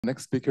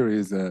Next speaker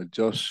is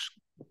Josh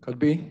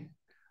Cudby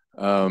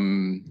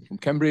from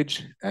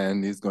Cambridge,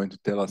 and he's going to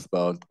tell us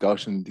about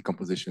Gaussian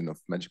decomposition of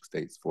magic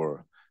states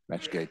for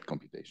Matchgate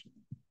computation.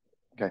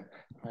 Okay,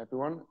 hi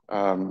everyone.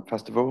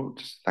 First of all,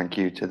 just thank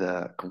you to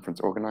the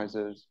conference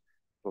organizers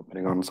for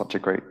putting on such a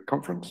great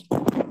conference.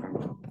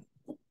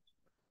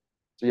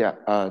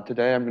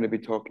 Today I'm going to be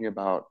talking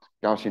about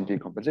Gaussian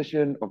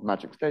decomposition of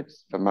magic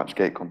states for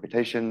Matchgate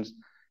computations,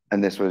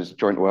 and this was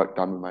joint work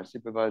done with my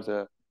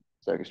supervisor,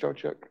 Sergii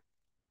Strelchuk.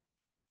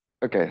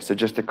 Okay, so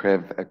just to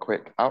give a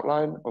quick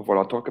outline of what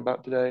I'll talk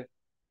about today.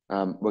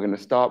 We're going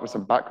to start with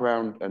some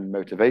background and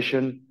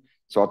motivation.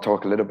 So I'll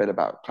talk a little bit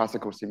about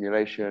classical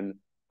simulation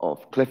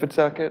of Clifford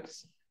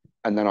circuits,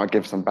 and then I'll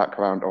give some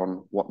background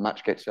on what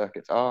Matchgate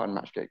circuits are and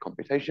Matchgate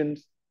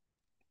computations.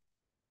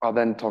 I'll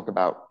then talk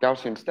about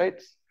Gaussian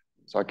states,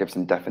 so I'll give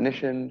some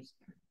definitions.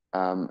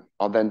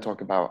 I'll then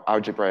talk about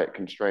algebraic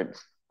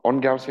constraints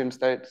on Gaussian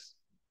states,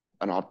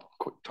 and I'll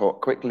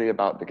talk quickly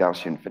about the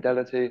Gaussian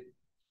fidelity.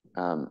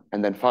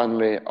 And then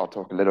finally, I'll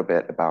talk a little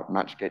bit about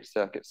Matchgate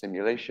circuit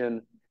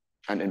simulation,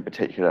 and in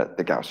particular,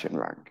 the Gaussian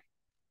rank.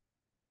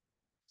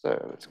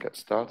 So let's get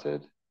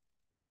started.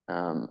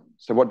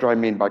 So what do I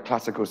mean by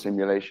classical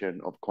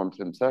simulation of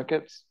quantum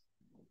circuits?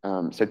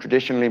 So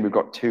traditionally, we've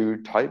got two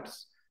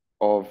types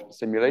of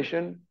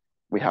simulation.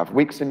 We have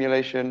weak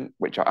simulation,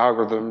 which are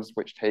algorithms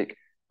which take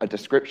a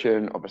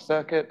description of a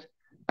circuit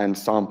and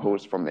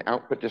samples from the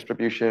output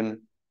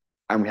distribution.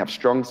 And we have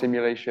strong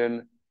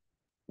simulation,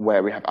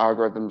 where we have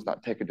algorithms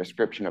that take a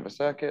description of a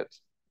circuit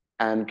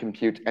and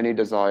compute any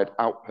desired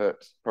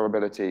output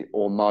probability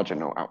or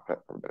marginal output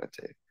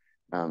probability.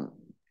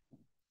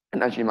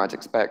 And as you might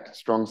expect,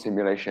 strong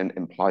simulation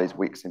implies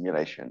weak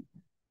simulation.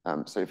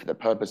 So for the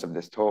purpose of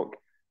this talk,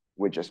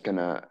 we're just going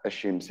to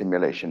assume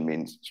simulation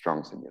means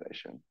strong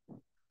simulation.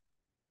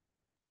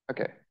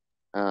 Okay,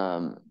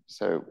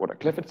 so what are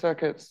Clifford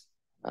circuits?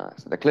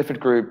 So the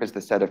Clifford group is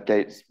the set of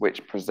gates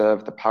which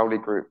preserve the Pauli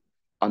group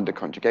under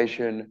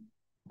conjugation,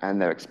 and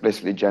they're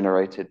explicitly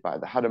generated by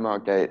the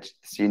Hadamard gate,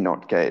 the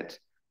C0 gate,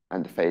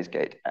 and the phase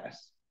gate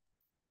S.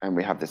 And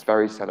we have this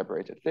very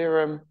celebrated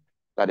theorem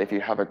that if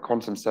you have a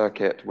quantum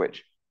circuit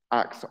which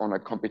acts on a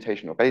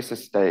computational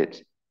basis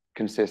state,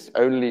 consists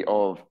only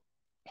of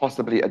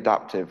possibly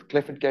adaptive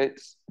Clifford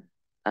gates,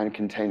 and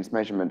contains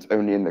measurements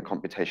only in the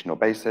computational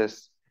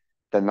basis,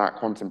 then that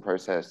quantum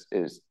process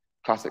is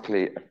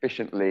classically,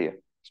 efficiently,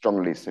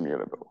 strongly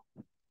simulable.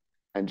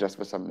 And just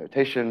for some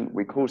notation,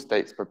 we call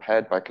states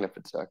prepared by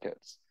Clifford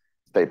circuits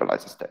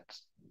stabilizer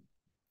states.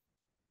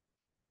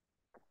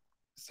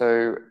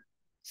 So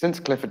since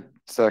Clifford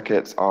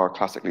circuits are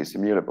classically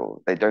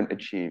simulable, they don't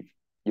achieve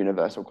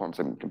universal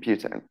quantum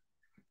computing,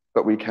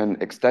 but we can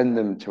extend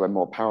them to a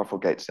more powerful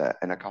gate set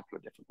in a couple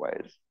of different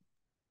ways.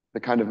 The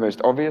kind of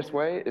most obvious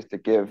way is to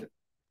give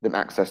them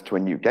access to a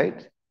new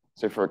gate.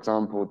 So for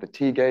example, the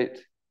T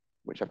gate,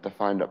 which I've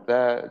defined up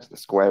there, is the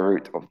square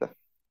root of the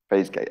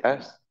phase gate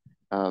S.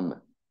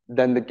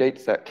 Then the gate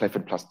set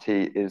Clifford plus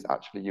T is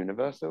actually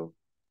universal.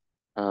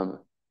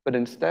 But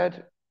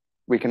instead,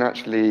 we can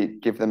actually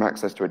give them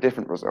access to a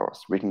different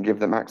resource. We can give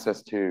them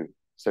access to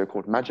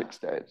so-called magic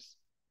states.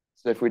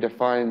 So if we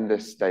define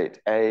this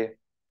state A,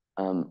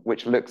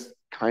 which looks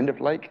kind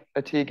of like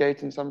a T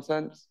gate in some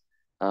sense,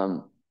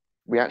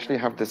 we actually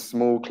have this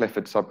small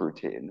Clifford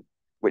subroutine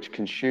which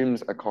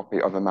consumes a copy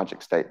of a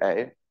magic state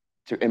A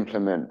to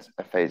implement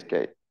a phase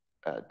gate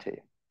T.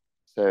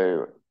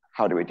 So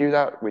how do we do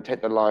that? We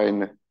take the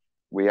line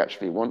we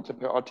actually want to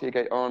put our T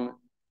gate on,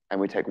 and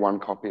we take one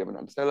copy of an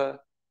ancilla,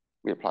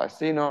 we apply a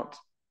C0,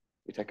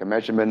 we take a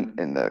measurement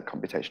in the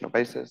computational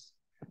basis,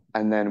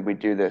 and then we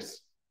do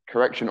this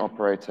correction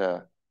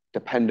operator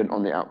dependent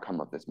on the outcome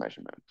of this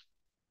measurement.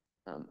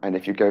 And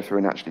if you go through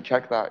and actually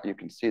check that, you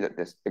can see that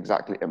this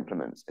exactly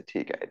implements a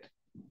T gate.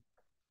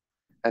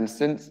 And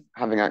since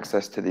having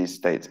access to these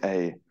states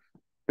A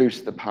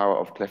boosts the power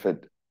of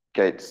Clifford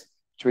gates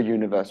to a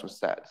universal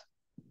set,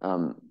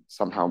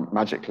 somehow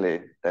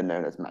magically, they're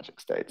known as magic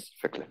states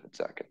for Clifford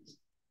circuits.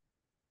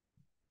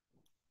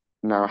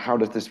 Now, how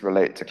does this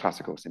relate to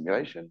classical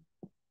simulation?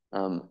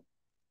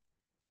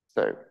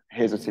 So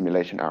here's a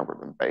simulation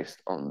algorithm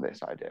based on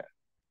this idea.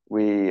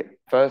 We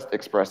first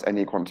express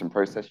any quantum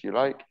process you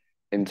like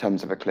in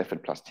terms of a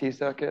Clifford plus T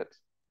circuit.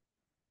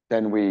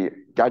 Then we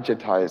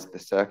gadgetize the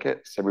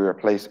circuit. So we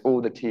replace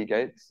all the T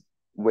gates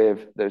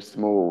with those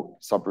small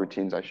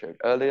subroutines I showed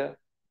earlier.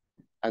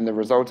 And the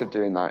result of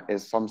doing that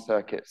is some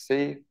circuit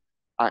C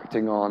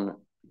acting on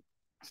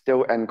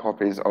still n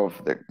copies of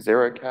the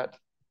zero ket,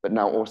 but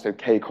now also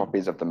k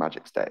copies of the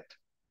magic state,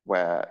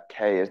 where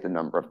k is the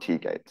number of T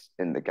gates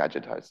in the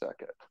gadgetized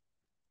circuit.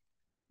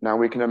 Now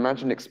we can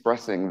imagine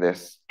expressing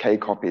this k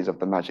copies of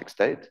the magic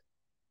state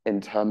in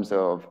terms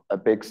of a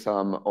big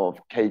sum of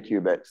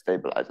k-qubit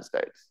stabilizer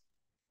states.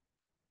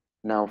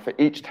 Now for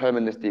each term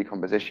in this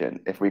decomposition,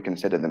 if we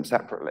consider them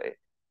separately,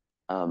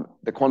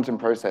 the quantum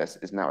process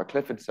is now a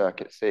Clifford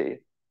circuit C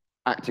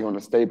acting on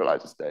a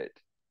stabilizer state.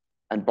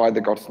 And by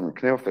the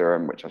Gaussian-McNeill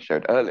theorem, which I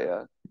showed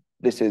earlier,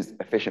 this is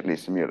efficiently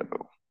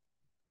simulable.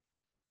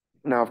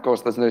 Now, of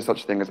course, there's no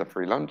such thing as a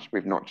free lunch.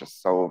 We've not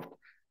just solved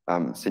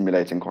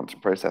simulating quantum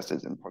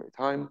processes in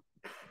polytime.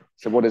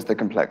 So what is the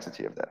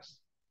complexity of this?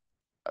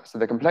 So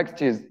the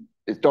complexity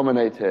is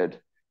dominated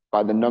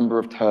by the number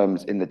of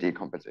terms in the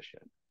decomposition.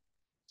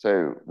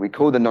 So we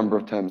call the number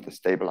of terms the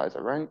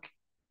stabilizer rank.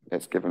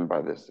 It's given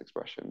by this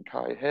expression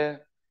chi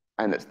here,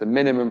 and it's the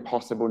minimum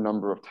possible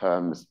number of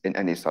terms in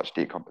any such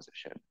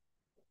decomposition.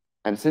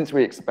 And since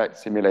we expect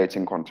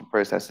simulating quantum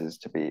processes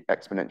to be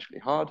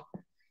exponentially hard,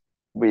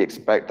 we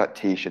expect that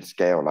T should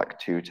scale like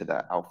 2 to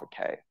the alpha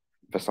K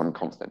for some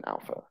constant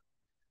alpha.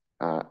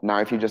 Now,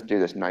 if you just do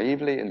this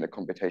naively in the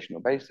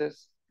computational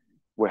basis,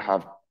 we'll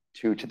have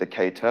 2 to the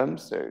K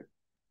terms, so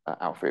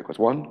alpha equals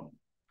 1.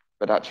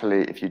 But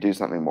actually, if you do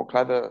something more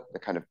clever, the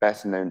kind of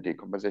best known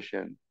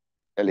decomposition,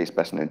 at least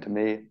best known to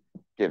me,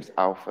 gives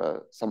alpha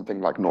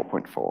something like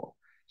 0.4.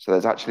 So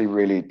there's actually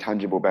really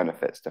tangible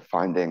benefits to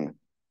finding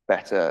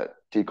better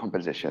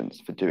decompositions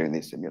for doing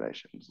these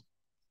simulations.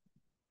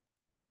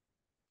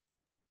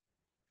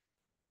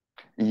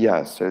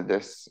 Yeah, so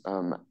this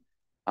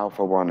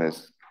alpha 1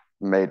 is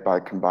made by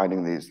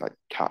combining these like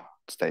cat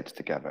states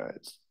together.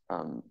 It's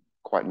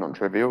quite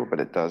non-trivial, but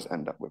it does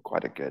end up with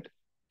quite a good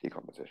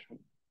decomposition.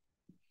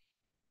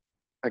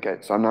 Okay,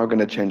 so I'm now going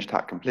to change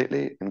tack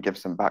completely and give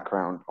some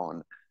background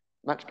on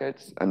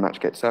matchgates and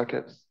matchgate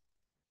circuits.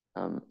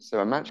 So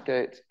a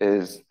matchgate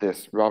is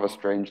this rather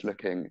strange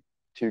looking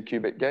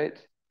 2-qubit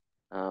gate.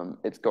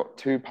 It's got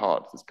 2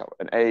 parts. It's got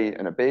an A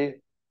and a B,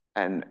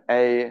 and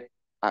A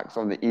acts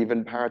on the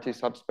even parity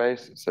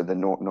subspace, so the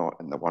 0,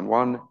 and the 1,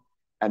 1,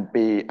 and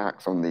B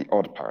acts on the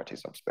odd parity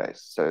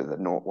subspace, so the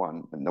 0,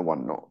 1, and the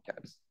 1, 0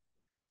 gets.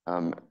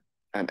 And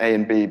A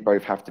and B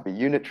both have to be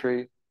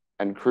unitary,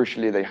 and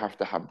crucially, they have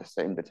to have the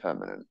same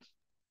determinant.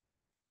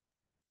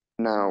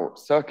 Now,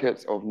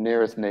 circuits of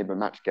nearest neighbor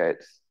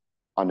matchgates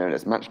are known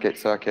as matchgate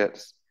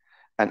circuits,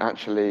 and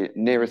actually,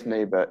 nearest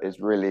neighbor is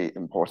really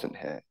important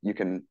here. You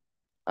can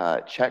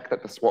check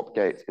that the swap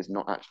gate is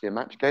not actually a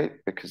match gate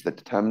because the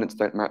determinants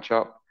don't match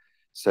up.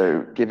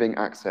 So giving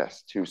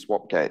access to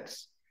swap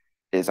gates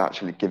is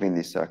actually giving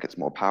these circuits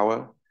more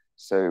power.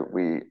 So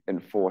we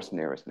enforce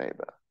nearest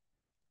neighbor.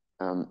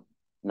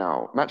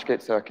 Now,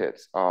 matchgate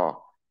circuits are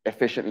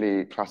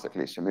efficiently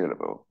classically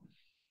simulable.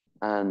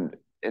 And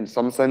in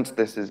some sense,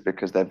 this is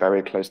because they're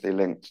very closely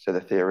linked to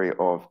the theory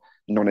of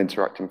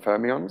non-interacting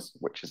fermions,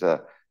 which is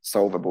a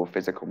solvable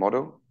physical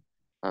model.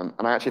 And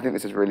I actually think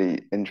this is really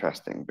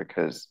interesting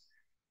because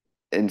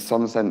in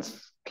some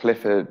sense,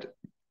 Clifford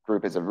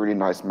group is a really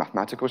nice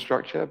mathematical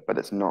structure, but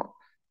it's not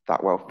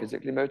that well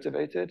physically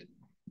motivated,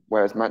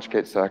 whereas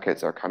matchgate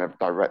circuits are kind of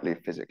directly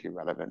physically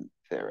relevant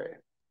theory.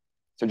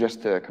 So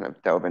just to kind of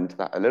delve into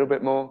that a little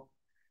bit more,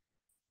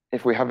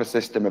 if we have a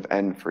system of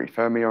n free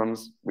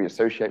fermions, we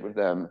associate with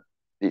them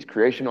these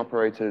creation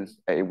operators,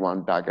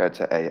 A1 dagger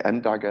to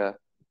AN dagger.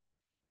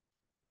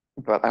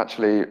 But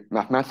actually,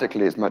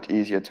 mathematically, it's much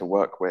easier to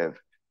work with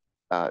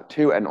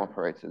 2 n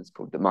operators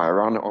called the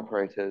Majorana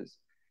operators,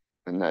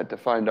 and they're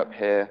defined up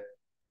here.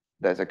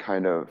 There's a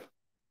kind of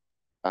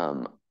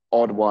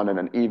odd one and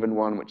an even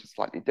one, which is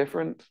slightly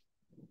different.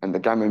 And the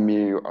gamma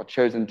mu are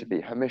chosen to be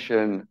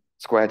Hermitian,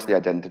 square to the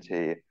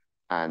identity,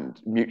 and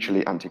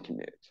mutually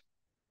anti-commute.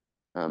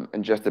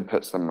 And just to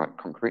put some like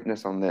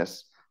concreteness on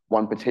this,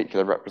 one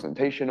particular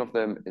representation of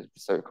them is the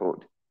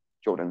so-called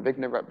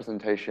Jordan-Wigner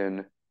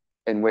representation,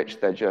 in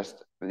which they're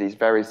just these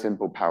very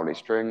simple Pauli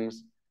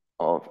strings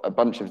of a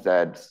bunch of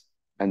z's,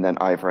 and then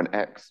either an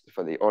x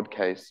for the odd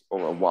case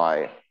or a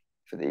y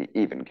for the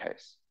even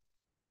case.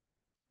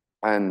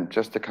 And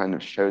just to kind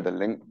of show the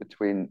link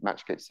between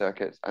matchgate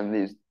circuits and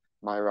these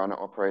Majorana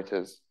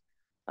operators,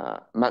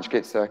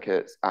 matchgate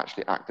circuits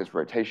actually act as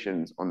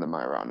rotations on the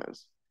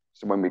Majoranas.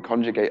 So when we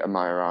conjugate a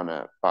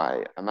Majorana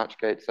by a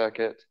matchgate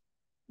circuit,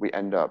 we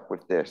end up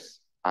with this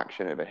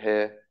action over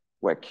here,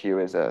 where Q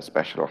is a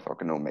special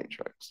orthogonal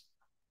matrix.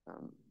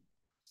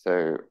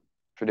 So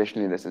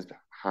traditionally, this is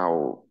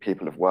how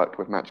people have worked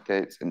with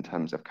matchgates in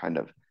terms of kind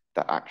of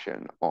the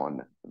action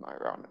on the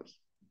Majoranas.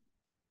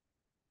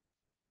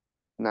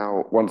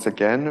 Now, once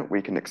again,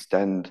 we can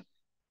extend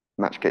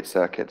matchgate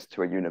circuits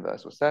to a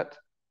universal set.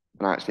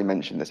 And I actually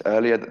mentioned this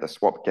earlier, that the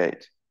swap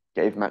gate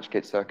gave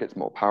matchgate circuits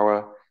more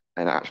power,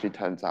 and it actually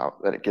turns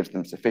out that it gives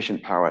them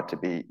sufficient power to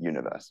be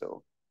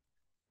universal.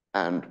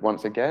 And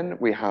once again,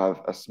 we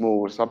have a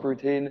small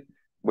subroutine,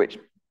 which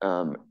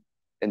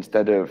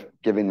instead of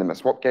giving them a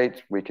swap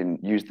gate, we can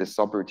use this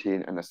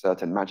subroutine and a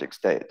certain magic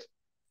state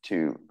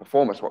to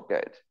perform a swap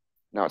gate.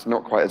 Now, it's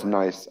not quite as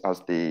nice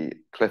as the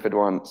Clifford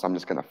one, so I'm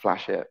just going to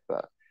flash it,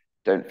 but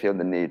don't feel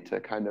the need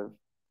to kind of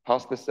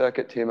pass the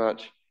circuit too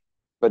much.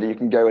 But you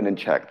can go in and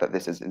check that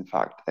this is, in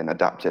fact, an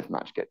adaptive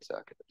matchgate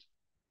circuit.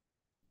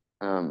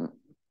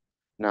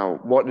 Now,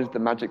 what is the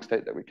magic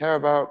state that we care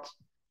about?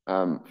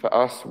 For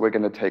us, we're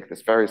going to take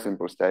this very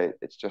simple state.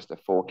 It's just a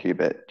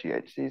 4-qubit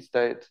GHZ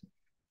state.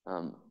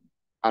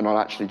 And I'll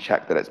actually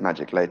check that it's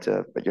magic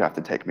later, but you have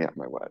to take me at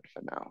my word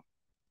for now.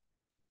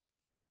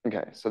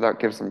 Okay, so that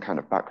gives some kind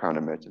of background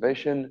and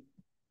motivation.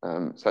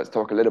 So let's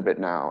talk a little bit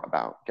now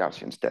about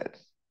Gaussian states.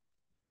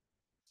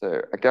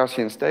 So a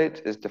Gaussian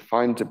state is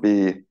defined to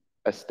be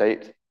a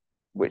state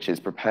which is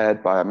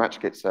prepared by a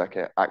Matchgate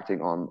circuit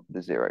acting on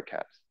the zero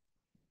ket.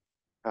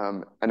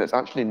 And it's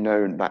actually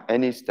known that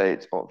any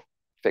state of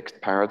fixed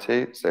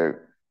parity, so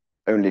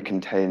only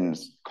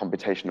contains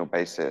computational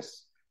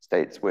basis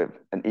states with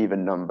an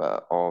even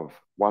number of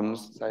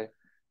ones, say,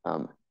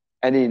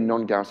 any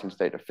non-Gaussian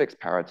state of fixed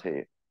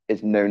parity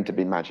is known to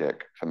be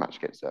magic for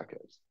Matchgate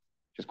circuits,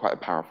 which is quite a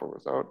powerful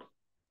result.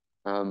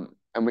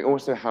 And we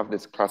also have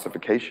this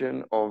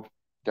classification of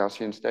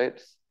Gaussian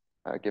states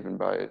given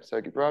by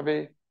Sergii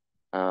Strelchuk.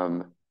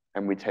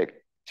 And we take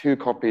two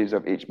copies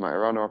of each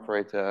Majorana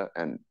operator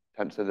and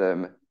tensor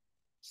them,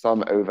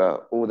 sum over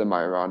all the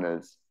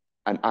Majoranas,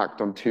 and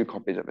act on two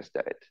copies of a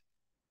state.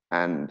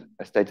 And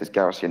a state is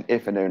Gaussian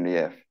if and only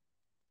if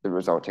the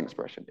resulting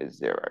expression is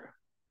zero.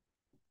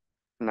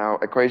 Now,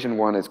 equation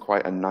one is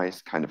quite a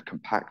nice kind of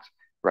compact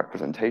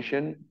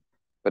representation,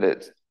 but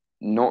it's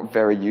not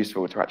very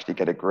useful to actually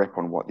get a grip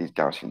on what these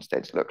Gaussian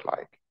states look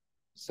like.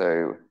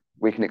 So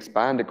we can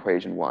expand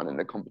equation one in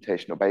a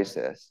computational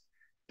basis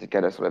to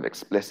get a sort of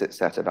explicit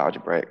set of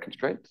algebraic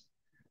constraints.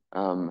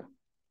 And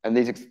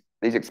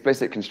these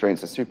explicit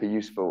constraints are super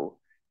useful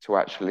to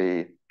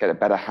actually get a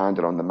better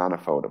handle on the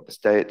manifold of the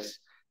states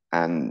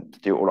and to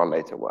do all our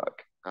later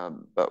work.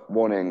 But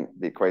warning,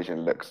 the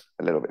equation looks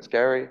a little bit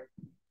scary.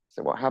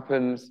 So what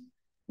happens?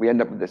 We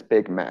end up with this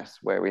big mess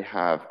where we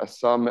have a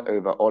sum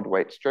over odd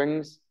weight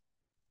strings,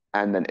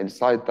 and then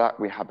inside that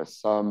we have a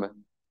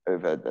sum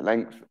over the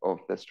length of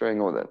the string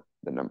or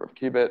the number of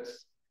qubits,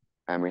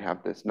 and we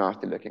have this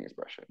nasty looking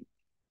expression.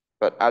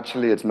 But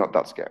actually it's not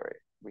that scary.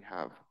 We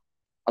have,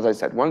 as I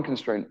said, one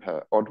constraint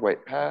per odd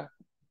weight pair,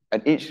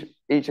 and each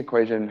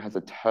equation has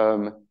a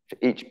term for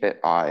each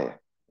bit I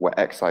where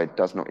xi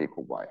does not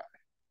equal yi.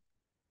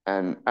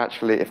 And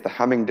actually, if the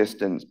Hamming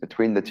distance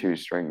between the two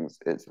strings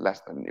is less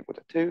than or equal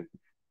to 2,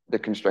 the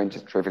constraint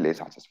is trivially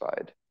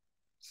satisfied.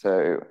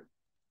 So,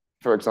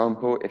 for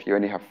example, if you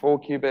only have 4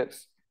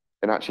 qubits,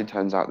 it actually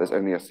turns out there's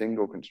only a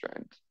single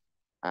constraint.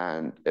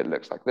 And it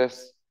looks like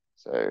this.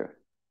 So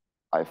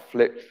I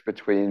flipped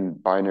between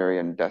binary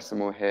and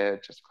decimal here,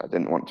 just because I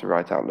didn't want to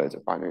write out loads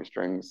of binary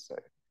strings. So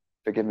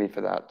forgive me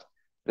for that.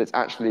 But it's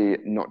actually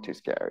not too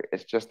scary.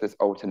 It's just this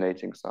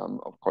alternating sum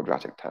of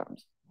quadratic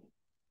terms.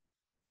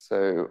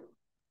 So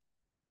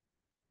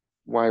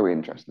why are we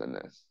interested in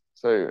this?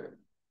 So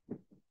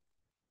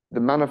the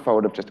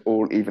manifold of just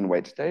all even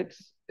weight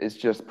states is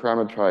just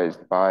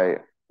parameterized by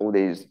all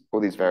these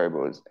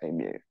variables a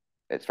mu.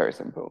 It's very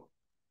simple.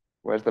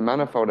 Whereas the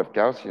manifold of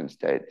Gaussian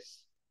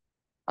states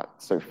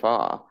so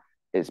far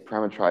is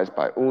parameterized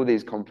by all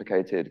these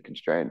complicated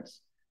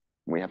constraints.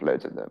 We have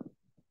loads of them.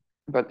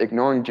 But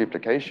ignoring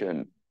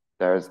duplication,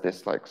 there's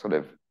this like sort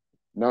of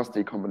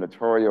nasty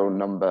combinatorial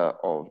number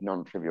of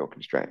non-trivial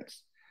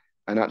constraints.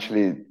 And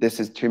actually, this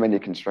is too many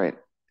constraints.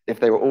 If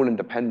they were all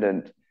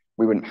independent,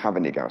 we wouldn't have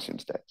any Gaussian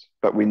states.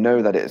 But we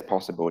know that it is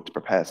possible to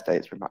prepare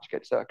states with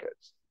Matchgate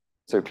circuits.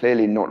 So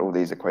clearly, not all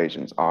these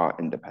equations are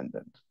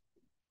independent.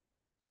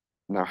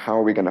 Now, how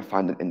are we going to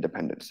find an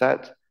independent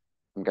set?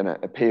 I'm going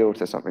to appeal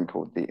to something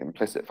called the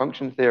implicit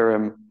function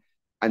theorem.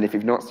 And if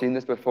you've not seen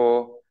this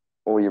before,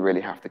 all you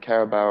really have to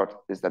care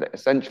about is that it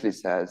essentially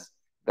says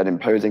that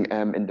imposing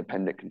m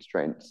independent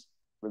constraints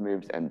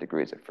removes n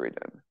degrees of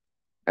freedom.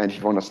 And if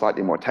you want a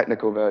slightly more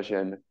technical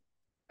version,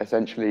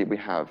 essentially we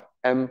have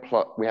m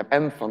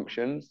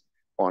functions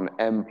on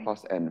m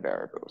plus n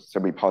variables. So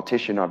we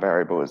partition our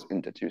variables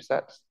into two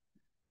sets.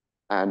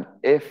 And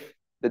if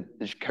the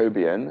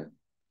Jacobian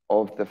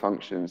of the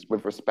functions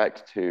with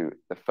respect to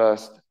the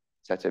first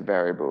set of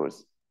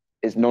variables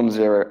is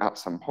non-zero at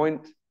some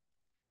point,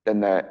 then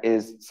there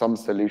is some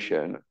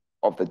solution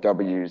of the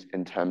w's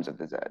in terms of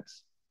the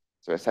z's.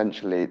 So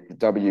essentially, the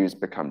w's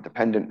become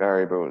dependent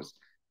variables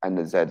and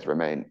the z's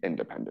remain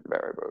independent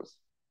variables.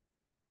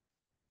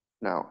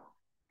 Now,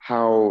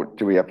 how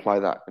do we apply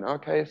that in our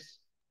case?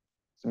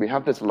 So we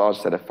have this large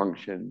set of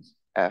functions,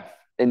 f,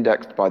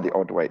 indexed by the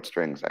odd weight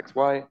strings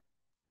xy.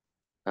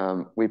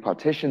 We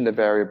partition the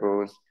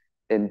variables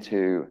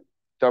into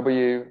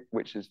w,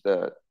 which is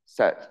the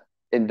set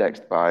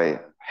indexed by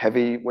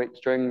heavy weight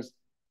strings,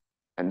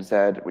 and z,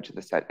 which is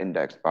the set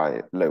indexed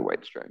by low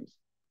weight strings.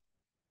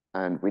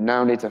 And we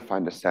now need to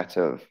find a set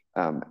of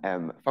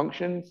m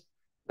functions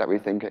that we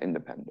think are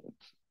independent.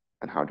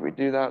 And how do we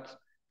do that?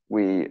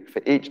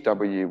 For each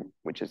w,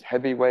 which is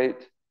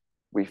heavyweight,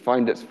 we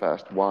find its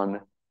first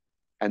one,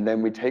 and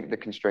then we take the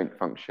constraint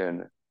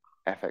function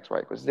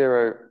fxy equals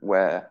 0,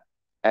 where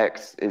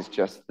x is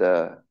just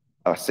a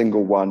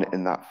single one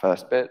in that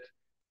first bit,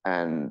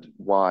 and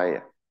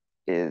y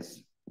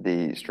is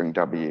the string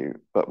w,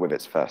 but with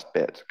its first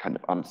bit kind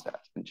of unset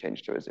and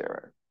changed to a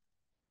 0.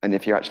 And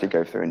if you actually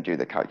go through and do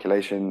the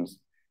calculations,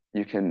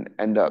 you can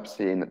end up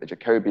seeing that the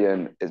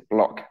Jacobian is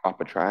block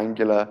upper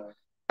triangular,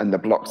 and the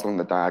blocks along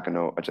the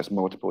diagonal are just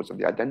multiples of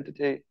the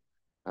identity.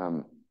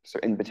 So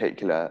in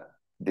particular,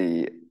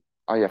 the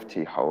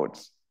IFT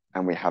holds,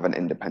 and we have an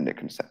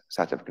independent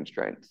set of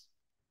constraints.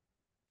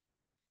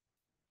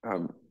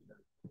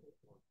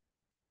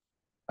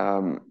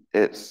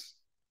 It's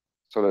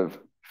sort of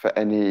for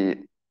any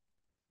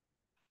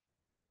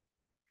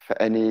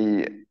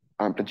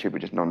amplitude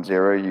which is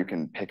non-zero, you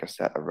can pick a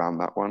set around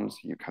that one. So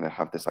you kind of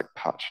have this like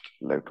patched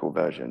local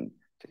version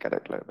to get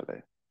it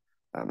globally.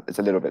 It's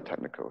a little bit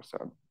technical, so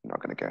I'm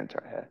not going to go into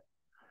it here.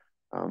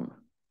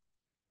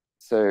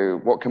 So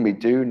what can we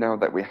do now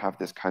that we have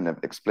this kind of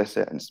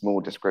explicit and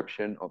small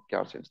description of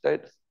Gaussian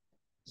states?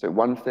 So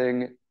one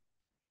thing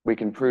we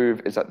can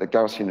prove is that the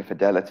Gaussian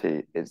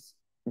fidelity is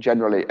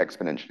generally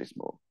exponentially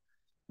small.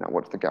 Now,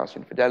 what's the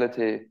Gaussian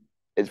fidelity?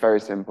 It's very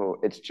simple.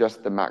 It's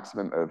just the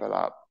maximum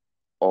overlap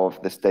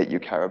of the state you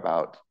care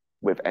about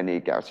with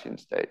any Gaussian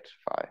state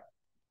phi.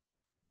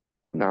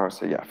 Now,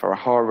 so yeah, for a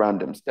Haar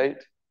random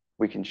state,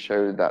 we can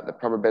show that the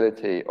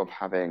probability of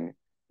having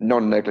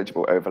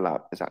non-negligible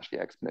overlap is actually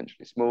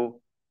exponentially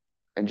small.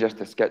 And just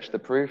to sketch the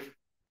proof,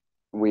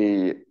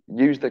 we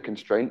use the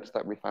constraints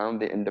that we found,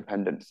 the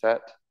independent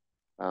set,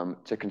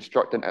 to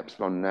construct an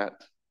epsilon net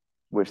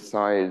with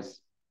size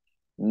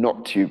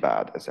not too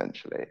bad,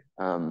 essentially.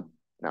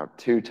 Now,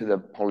 2 to the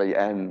poly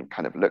n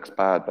kind of looks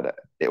bad, but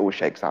it all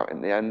shakes out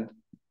in the end.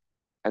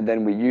 And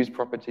then we use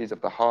properties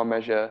of the Haar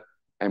measure,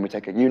 and we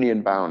take a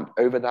union bound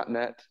over that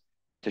net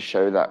to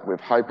show that with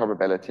high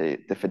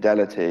probability, the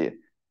fidelity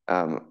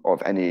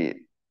of any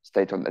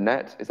state on the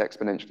net is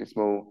exponentially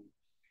small.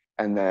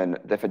 And then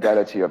the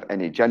fidelity of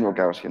any general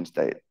Gaussian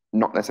state,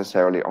 not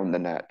necessarily on the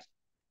net,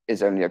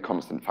 is only a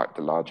constant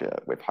factor larger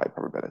with high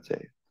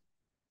probability.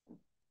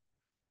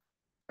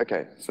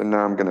 Okay, so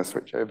now I'm going to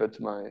switch over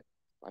to my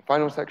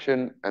final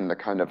section and the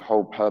kind of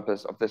whole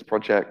purpose of this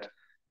project,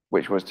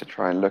 which was to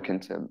try and look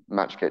into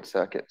Matchgate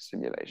circuit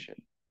simulation.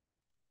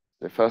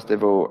 So first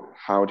of all,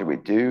 how do we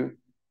do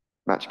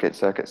Matchgate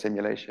circuit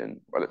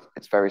simulation? Well,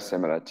 it's very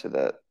similar to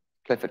the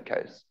Clifford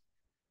case.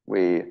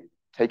 We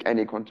take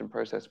any quantum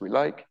process we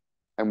like,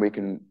 and we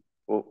can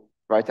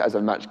write it as a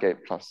Matchgate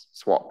plus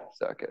swap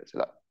circuit. So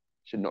that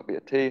should not be a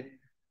T.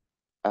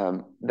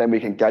 Then we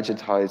can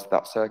gadgetize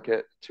that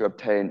circuit to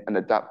obtain an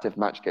adaptive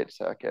Matchgate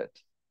circuit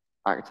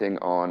acting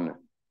on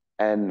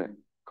n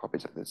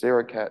copies of the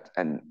zero ket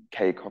and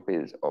k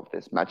copies of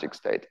this magic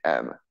state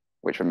M,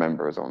 which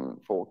remember is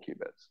on 4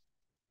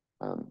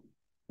 qubits.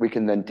 We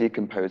can then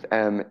decompose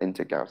M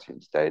into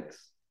Gaussian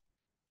states.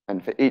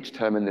 And for each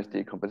term in this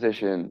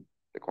decomposition,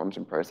 the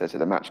quantum process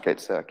is a Matchgate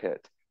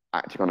circuit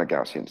acting on a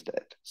Gaussian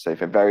state. So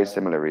for very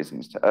similar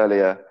reasons to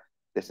earlier,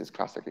 this is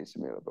classically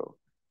simulable.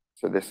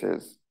 So this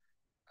is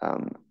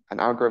an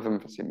algorithm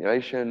for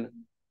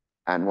simulation.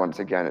 And once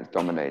again, it's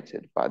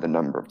dominated by the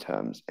number of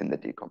terms in the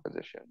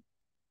decomposition.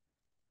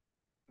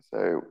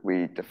 So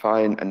we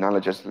define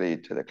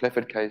analogously to the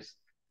Clifford case,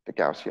 the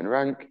Gaussian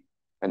rank,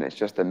 and it's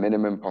just the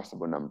minimum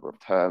possible number of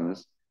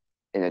terms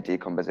in a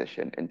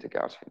decomposition into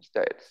Gaussian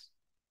states.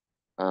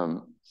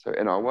 So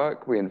in our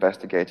work, we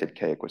investigated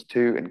k equals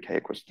 2 and k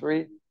equals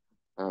 3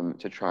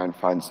 to try and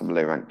find some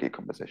low rank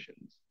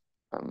decompositions.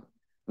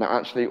 Now,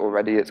 actually,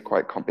 already it's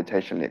quite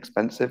computationally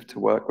expensive to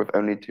work with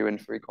only 2 and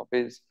 3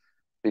 copies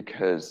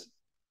because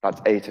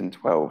that's 8 and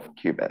 12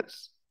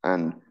 qubits.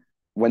 And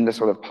when the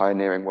sort of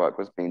pioneering work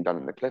was being done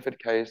in the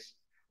Clifford case,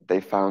 they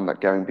found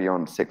that going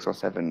beyond 6 or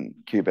 7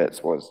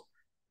 qubits was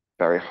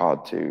very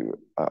hard to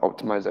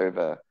optimize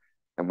over,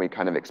 and we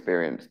kind of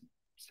experienced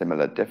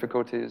similar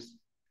difficulties.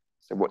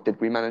 So what did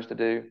we manage to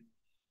do?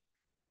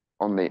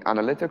 On the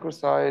analytical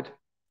side,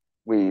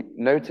 we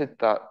noted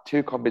that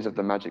 2 copies of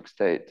the magic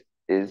state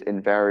is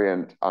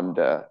invariant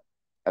under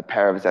a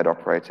pair of Z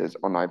operators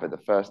on either the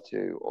first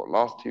 2 or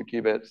last 2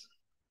 qubits.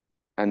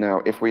 And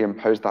now if we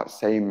impose that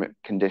same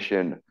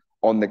condition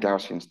on the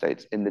Gaussian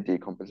states in the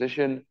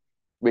decomposition,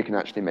 we can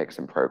actually make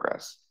some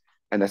progress.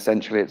 And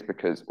essentially it's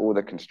because all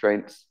the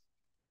constraints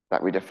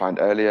that we defined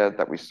earlier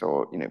that we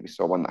saw, we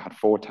saw one that had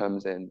 4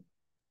 terms in,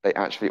 they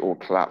actually all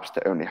collapsed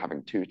to only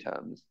having 2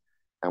 terms.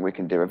 And we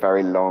can do a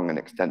very long and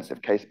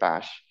extensive case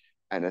bash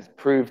and it's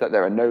proved that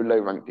there are no low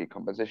rank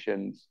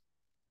decompositions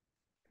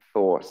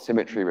for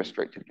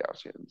symmetry-restricted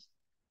Gaussians.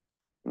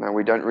 Now,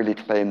 we don't really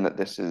claim that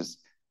this is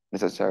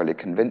necessarily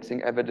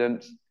convincing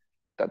evidence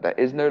that there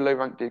is no low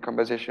rank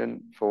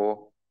decomposition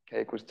for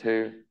k equals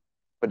 2,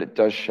 but it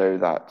does show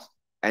that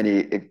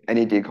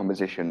any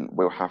decomposition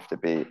will have to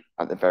be,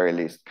 at the very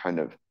least, kind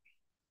of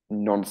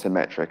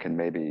non-symmetric and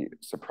maybe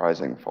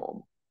surprising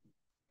form.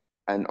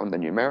 And on the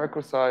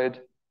numerical side,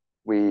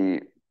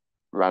 we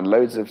ran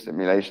loads of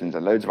simulations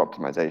and loads of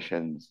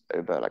optimizations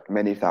over like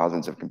many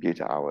thousands of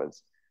computer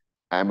hours,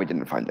 and we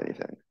didn't find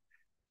anything.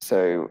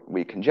 So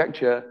we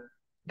conjecture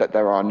that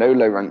there are no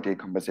low rank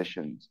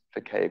decompositions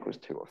for k equals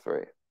 2 or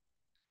 3.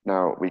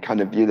 Now, we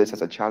kind of view this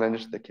as a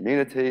challenge to the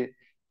community.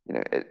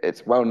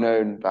 It's well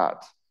known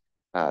that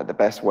the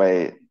best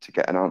way to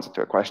get an answer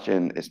to a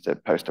question is to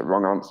post a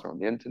wrong answer on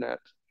the internet.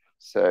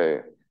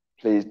 So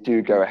please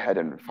do go ahead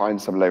and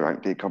find some low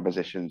rank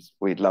decompositions.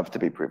 We'd love to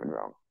be proven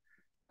wrong.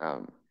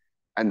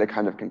 And the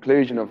kind of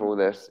conclusion of all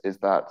this is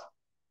that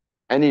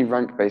any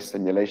rank-based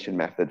simulation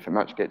method for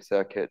Matchgate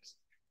circuits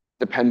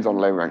depends on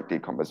low rank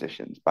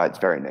decompositions by its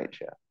very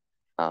nature.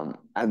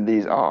 And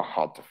these are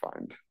hard to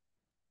find.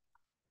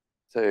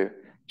 So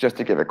just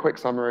to give a quick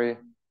summary,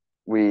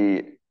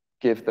 we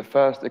give the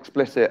first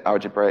explicit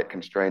algebraic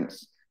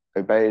constraints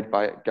obeyed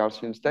by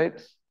Gaussian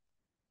states.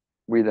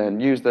 We then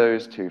use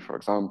those to, for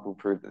example,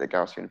 prove that the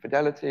Gaussian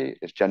fidelity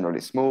is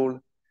generally small.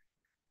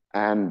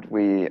 And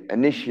we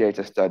initiate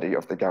a study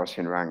of the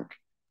Gaussian rank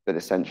that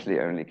essentially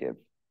only give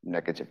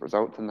negative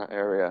results in that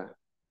area.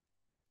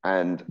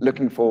 And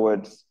looking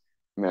forwards,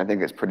 I mean, I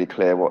think it's pretty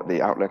clear what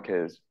the outlook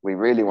is. We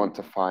really want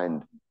to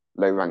find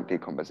low-rank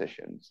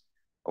decompositions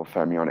of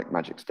fermionic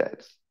magic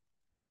states.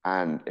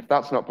 And if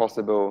that's not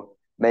possible,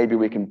 maybe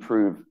we can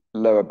prove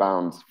lower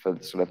bounds for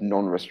the sort of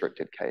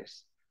non-restricted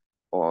case,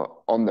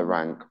 or on the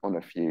rank on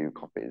a few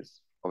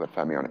copies of a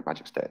fermionic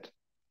magic state.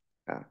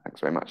 Thanks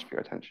very much for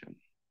your attention.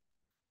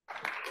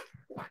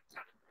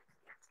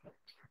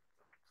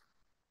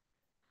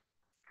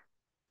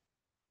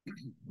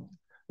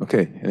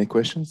 Okay, any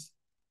questions?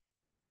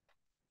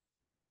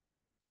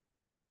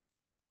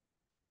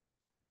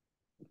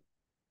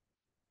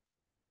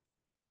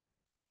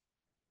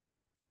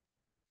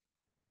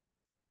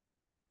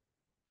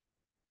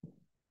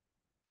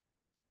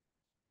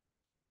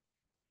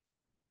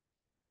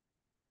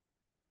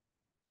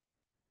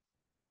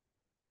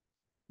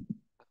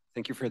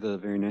 Thank you for the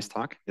very nice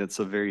talk. It's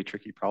a very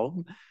tricky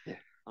problem. Yeah.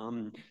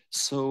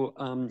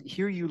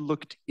 Here you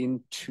looked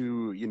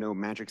into,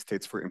 magic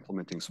states for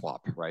implementing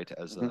swap, right,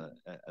 as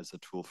a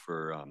tool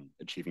for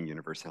achieving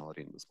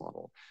universality in this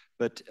model.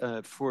 But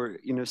for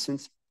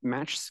since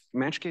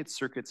Matchgate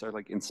circuits are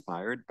like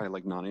inspired by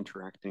like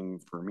non-interacting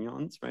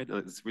fermions, right?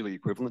 It's really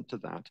equivalent to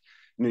that.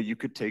 You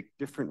could take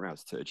different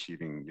routes to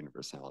achieving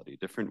universality,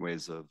 different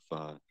ways of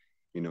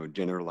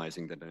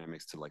generalizing the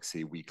dynamics to like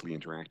say weakly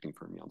interacting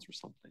fermions or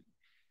something.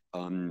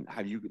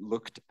 Have you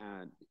looked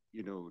at,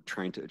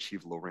 trying to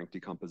achieve low rank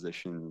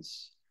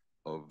decompositions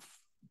of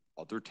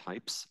other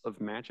types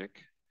of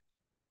magic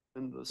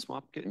in the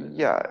swap gate?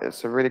 Yeah,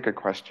 it's a really good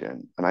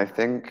question. And I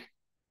think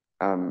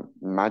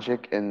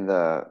magic in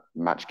the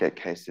Matchgate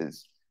case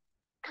is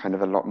kind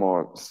of a lot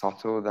more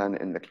subtle than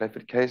in the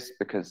Clifford case,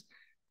 because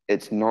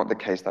it's not the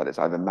case that it's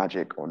either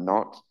magic or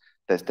not.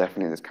 There's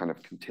definitely this kind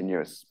of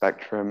continuous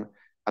spectrum.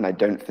 And I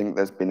don't think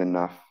there's been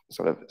enough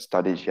sort of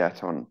studies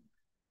yet on,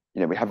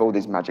 we have all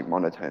these magic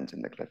monotones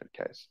in the Clifford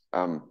case.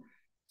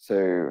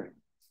 So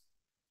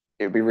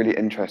it would be really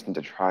interesting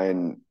to try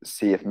and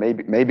see if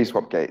maybe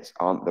swap gates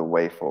aren't the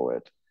way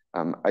forward.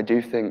 I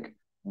do think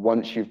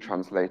once you've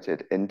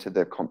translated into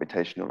the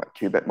computational like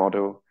qubit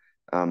model,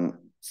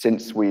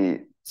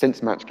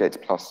 since match gates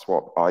plus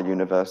swap are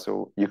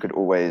universal, you could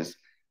always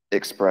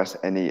express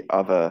any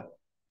other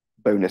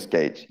bonus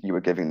gate you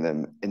were giving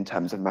them in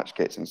terms of match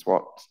gates and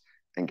swaps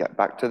and get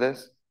back to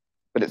this.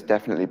 But it's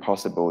definitely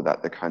possible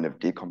that the kind of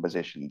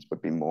decompositions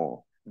would be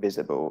more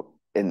visible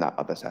in that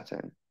other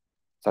setting.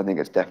 So I think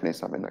it's definitely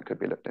something that could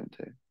be looked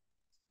into.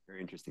 Very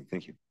interesting.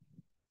 Thank you.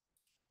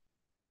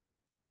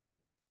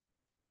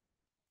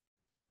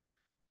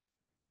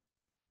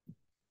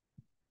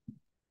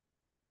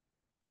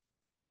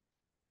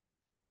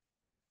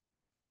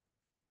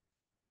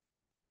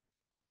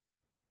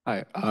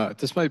 Hi,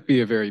 this might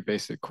be a very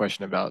basic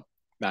question about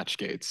match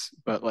gates,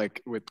 but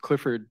like with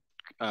Clifford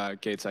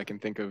gates, I can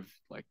think of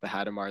like the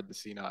Hadamard, the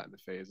C-naught, and the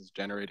phase as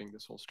generating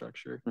this whole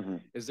structure.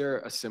 Is there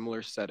a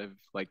similar set of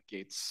like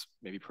gates,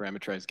 maybe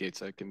parameterized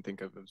gates I can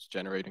think of as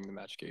generating the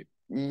match gate?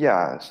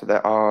 Yeah, so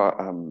there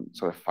are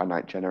sort of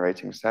finite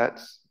generating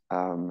sets,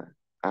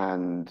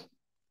 and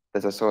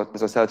there's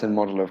a certain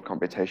model of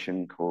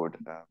computation called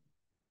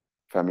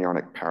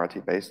fermionic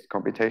parity-based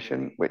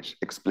computation, which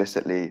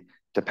explicitly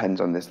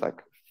depends on this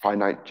like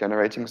finite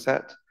generating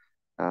set.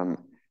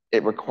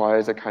 It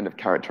requires a kind of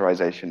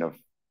characterization of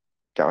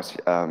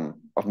Gaussian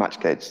of match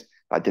gates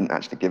I didn't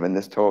actually give in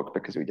this talk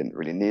because we didn't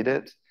really need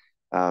it.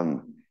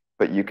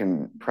 But you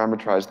can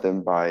parameterize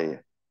them by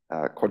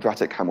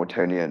quadratic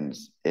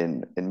Hamiltonians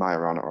in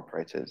Majorana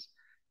operators.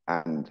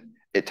 And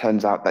it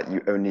turns out that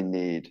you only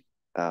need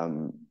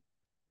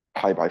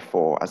pi by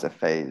 4 as a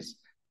phase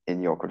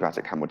in your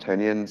quadratic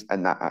Hamiltonians,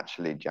 and that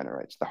actually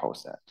generates the whole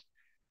set.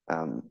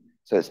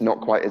 So it's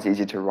not quite as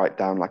easy to write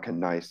down like a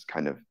nice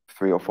kind of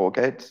 3 or 4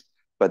 gates,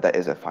 but there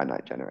is a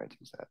finite generating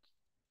set.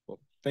 Well,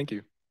 thank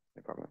you.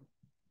 No problem.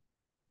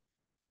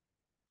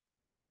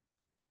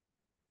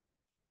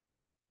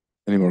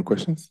 Any more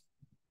questions?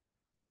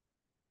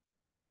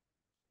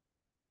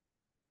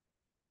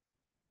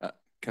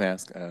 Can I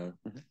ask?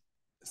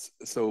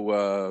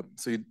 So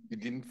you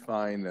didn't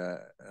find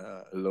a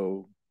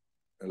low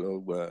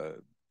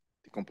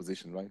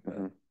decomposition, right?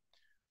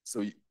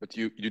 But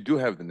you do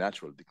have the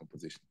natural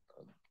decomposition.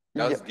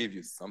 Does give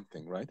you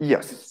something, right?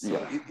 Yes.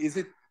 So is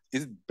it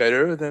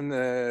better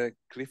than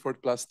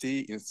Clifford plus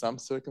T in some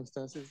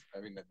circumstances? I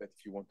mean, that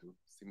if you want to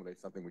simulate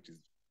something which is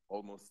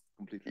almost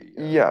completely.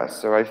 Yeah.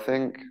 So I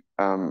think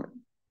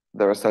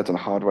there are certain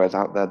hardwares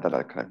out there that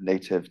are kind of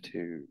native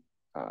to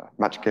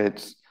match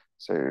gates.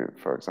 So,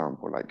 for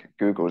example, like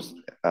Google's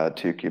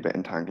 2-qubit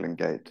entangling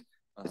gate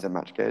is a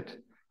match gate.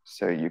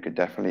 So you could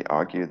definitely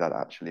argue that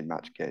actually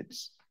match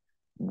gates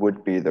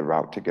would be the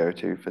route to go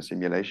to for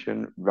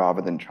simulation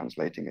rather than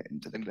translating it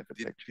into the Clifford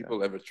Did picture.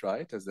 people ever try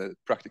it as a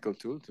practical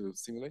tool to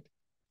simulate?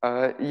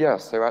 Yeah,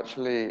 so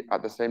actually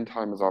at the same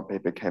time as our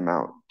paper came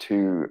out,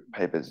 two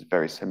papers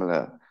very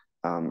similar,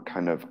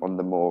 kind of on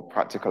the more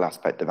practical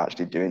aspect of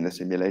actually doing the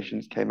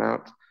simulations came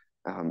out.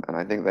 And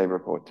I think they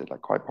reported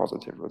like quite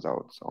positive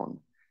results on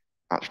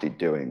actually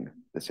doing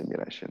the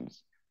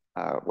simulations,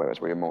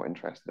 whereas we are more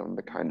interested on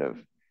the kind of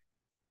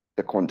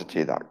the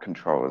quantity that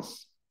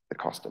controls the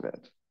cost of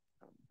it.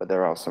 But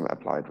there are some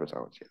applied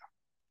results, yeah.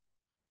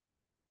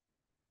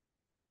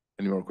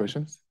 Any more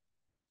questions?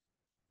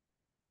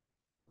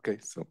 Okay,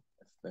 so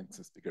thanks,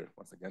 speaker,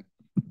 once again.